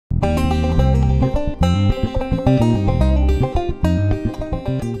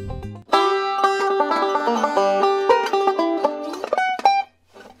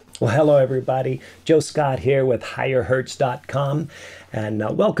everybody. Joe Scott here with higherhertz.com,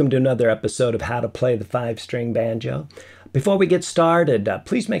 and welcome to another episode of How to Play the 5-String Banjo. Before we get started,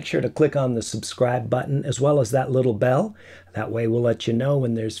 please make sure to click on the subscribe button as well as that little bell. That way we'll let you know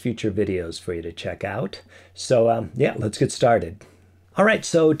when there's future videos for you to check out. So yeah, let's get started. All right,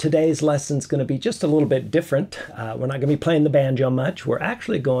 so today's lesson's going to be just a little bit different. We're not going to be playing the banjo much. We're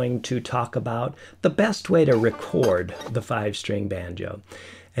actually going to talk about the best way to record the 5-string banjo.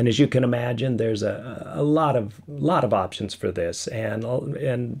 And as you can imagine, there's a lot of options for this,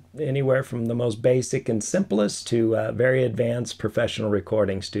 and anywhere from the most basic and simplest to very advanced professional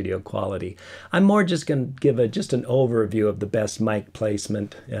recording studio quality. I'm more just going to give just an overview of the best mic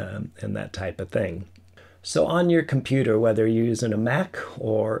placement and that type of thing. So on your computer, whether you're using a Mac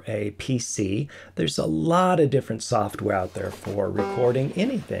or a PC, there's a lot of different software out there for recording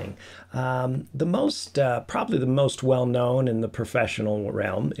anything. Probably the most well-known in the professional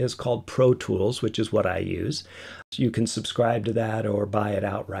realm is called Pro Tools, which is what I use. You can subscribe to that or buy it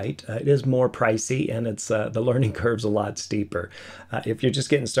outright. It is more pricey, and it's the learning curve's a lot steeper. If you're just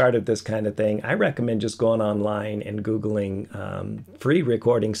getting started with this kind of thing, I recommend just going online and Googling free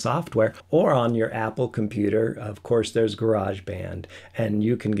recording software, or on your Apple computer. Of course, there's GarageBand, and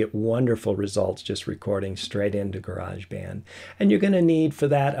you can get wonderful results just recording straight into GarageBand. And you're going to need for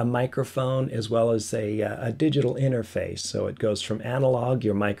that a microphone as well as a digital interface. So it goes from analog,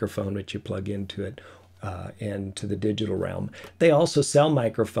 your microphone, which you plug into it, into the digital realm. They also sell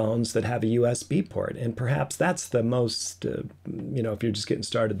microphones that have a USB port, and perhaps that's the most, if you're just getting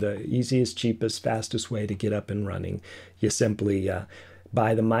started, the easiest, cheapest, fastest way to get up and running. You simply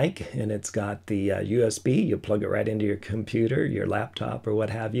buy the mic, and it's got the USB. You plug it right into your computer, your laptop, or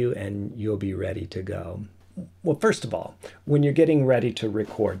what have you, and you'll be ready to go. Well, first of all, when you're getting ready to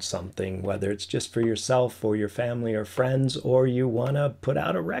record something, whether it's just for yourself or your family or friends, or you want to put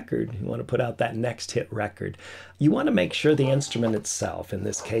out a record, you want to put out that next hit record, you want to make sure the instrument itself, in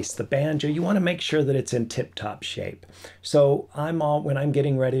this case the banjo, you want to make sure that it's in tip-top shape. So when I'm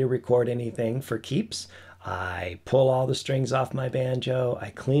getting ready to record anything for keeps, I pull all the strings off my banjo,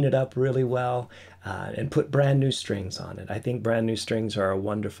 I clean it up really well, and put brand new strings on it. I think brand new strings are a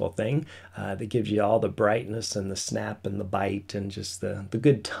wonderful thing. That gives you all the brightness and the snap and the bite and just the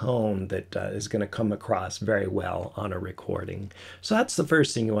good tone that is going to come across very well on a recording. So that's the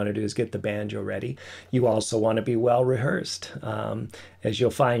first thing you want to do, is get the banjo ready. You also want to be well rehearsed. As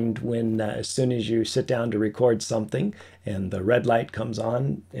you'll find as soon as you sit down to record something and the red light comes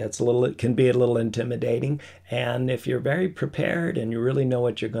on, it can be a little intimidating. And if you're very prepared and you really know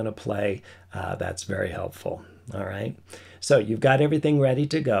what you're going to play, that's very helpful. All right. So you've got everything ready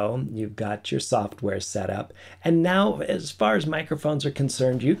to go. You've got your software set up. And now, as far as microphones are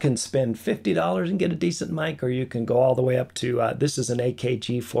concerned, you can spend $50 and get a decent mic, or you can go all the way up to, this is an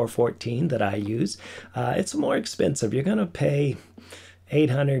AKG 414 that I use. It's more expensive. You're going to pay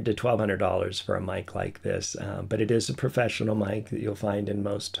 $800 to $1,200 for a mic like this, but it is a professional mic that you'll find in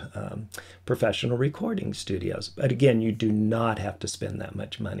most professional recording studios. But again, you do not have to spend that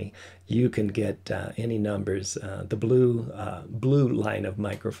much money. You can get any numbers. The blue line of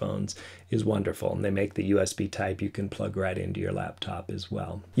microphones is wonderful, and they make the USB type you can plug right into your laptop as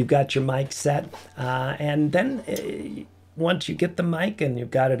well. You've got your mic set, and then once you get the mic and you've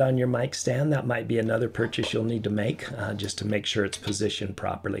got it on your mic stand, that might be another purchase you'll need to make just to make sure it's positioned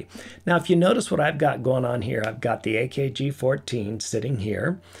properly. Now, if you notice what I've got going on here, I've got the AKG 14 sitting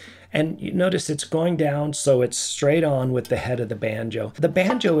here. And you notice it's going down so it's straight on with the head of the banjo. The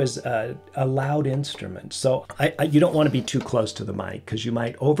banjo is a loud instrument, so you don't want to be too close to the mic because you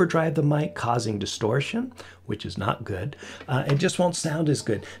might overdrive the mic, causing distortion, which is not good. It just won't sound as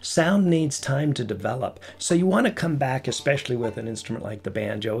good. Sound needs time to develop. So you want to come back, especially with an instrument like the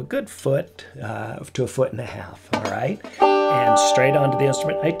banjo, a good foot to a foot and a half, all right? And straight onto the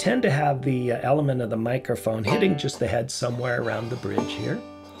instrument. I tend to have the element of the microphone hitting just the head somewhere around the bridge here.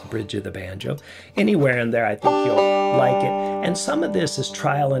 Bridge of the banjo. Anywhere in there, I think you'll like it. And some of this is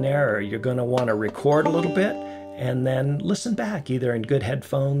trial and error. You're going to want to record a little bit and then listen back, either in good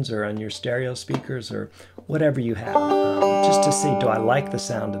headphones or on your stereo speakers or whatever you have, just to see, do I like the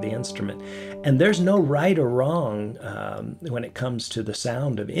sound of the instrument? And there's no right or wrong when it comes to the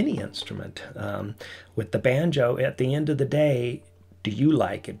sound of any instrument. With the banjo, at the end of the day, do you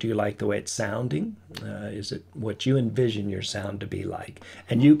like it? Do you like the way it's sounding? Is it what you envision your sound to be like?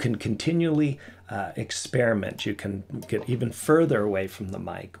 And you can continually experiment. You can get even further away from the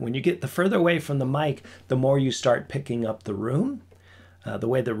mic. When you get the further away from the mic, the more you start picking up the room, the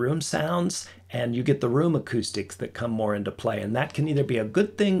way the room sounds, and you get the room acoustics that come more into play. And that can either be a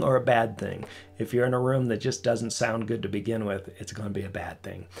good thing or a bad thing. If you're in a room that just doesn't sound good to begin with, it's going to be a bad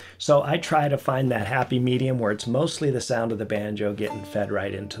thing. So I try to find that happy medium where it's mostly the sound of the banjo getting fed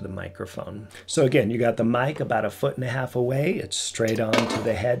right into the microphone. So again, you got the mic about 1.5 feet away. It's straight on to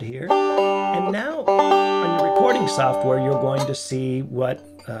the head here. And now on your recording software, you're going to see what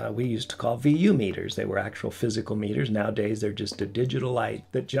we used to call VU meters. They were actual physical meters. Nowadays, they're just a digital light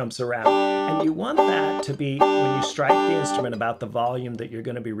that jumps around. And you want that to be, when you strike the instrument, about the volume that you're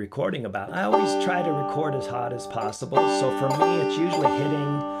going to be recording about. I always try to record as hot as possible. So for me, it's usually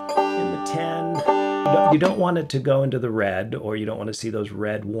hitting in the 10. You don't want it to go into the red, or you don't want to see those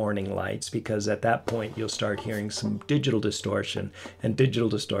red warning lights, because at that point you'll start hearing some digital distortion, and digital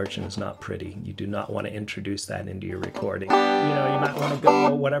distortion is not pretty. You do not want to introduce that into your recording. You know, you might want to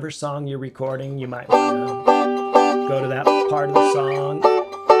go, whatever song you're recording, you might want to go to that part of the song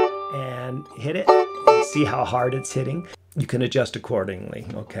and hit it and see how hard it's hitting. You can adjust accordingly,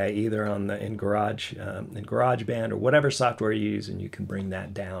 okay? Either on the in GarageBand or whatever software you use, and you can bring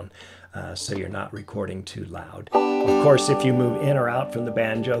that down so you're not recording too loud. Of course, if you move in or out from the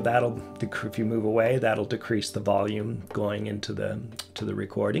banjo, if you move away, that'll decrease the volume going into the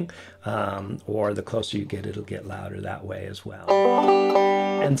recording. Or the closer you get, it'll get louder that way as well.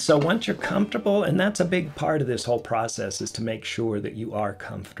 And so once you're comfortable, and that's a big part of this whole process, is to make sure that you are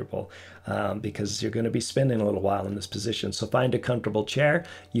comfortable, because you're going to be spending a little while in this position. So find a comfortable chair.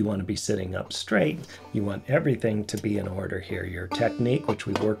 You want to be sitting up straight. You want everything to be in order here. Your technique, which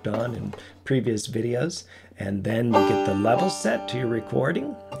we worked on in previous videos, and then you get the level set to your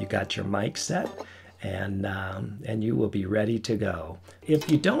recording. You got your mic set, and you will be ready to go. If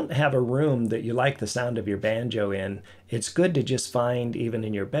you don't have a room that you like the sound of your banjo in, it's good to just find, even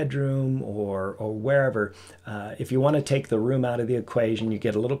in your bedroom or wherever, if you want to take the room out of the equation, you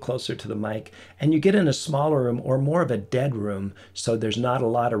get a little closer to the mic, and you get in a smaller room or more of a dead room, so there's not a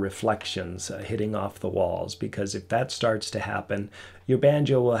lot of reflections hitting off the walls, because if that starts to happen, your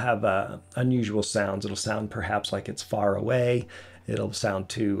banjo will have unusual sounds. It'll sound perhaps like it's far away. It'll sound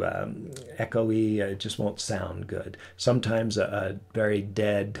too echoey. It just won't sound good. Sometimes a very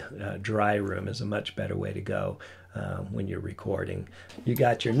dead, dry room is a much better way to go when you're recording. You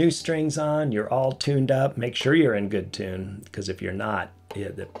got your new strings on. You're all tuned up. Make sure you're in good tune, because if you're not,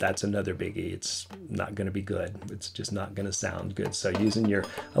 that's another biggie. It's not going to be good. It's just not going to sound good. So using your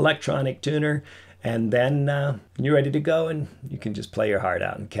electronic tuner, and then you're ready to go, and you can just play your heart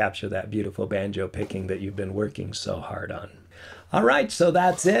out and capture that beautiful banjo picking that you've been working so hard on. All right, so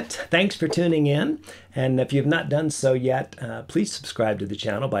that's it. Thanks for tuning in. And if you've not done so yet, please subscribe to the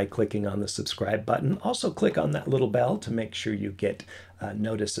channel by clicking on the subscribe button. Also click on that little bell to make sure you get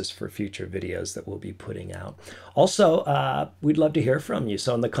notices for future videos that we'll be putting out. Also, we'd love to hear from you.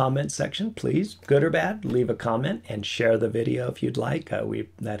 So in the comments section, please, good or bad, leave a comment and share the video if you'd like.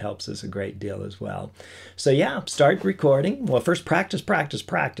 That helps us a great deal as well. So yeah, start recording. Well, first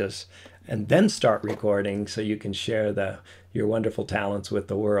practice, and then start recording so you can share your wonderful talents with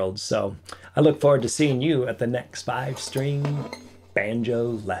the world. So I look forward to seeing you at the next 5-string banjo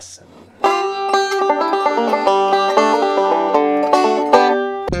lesson.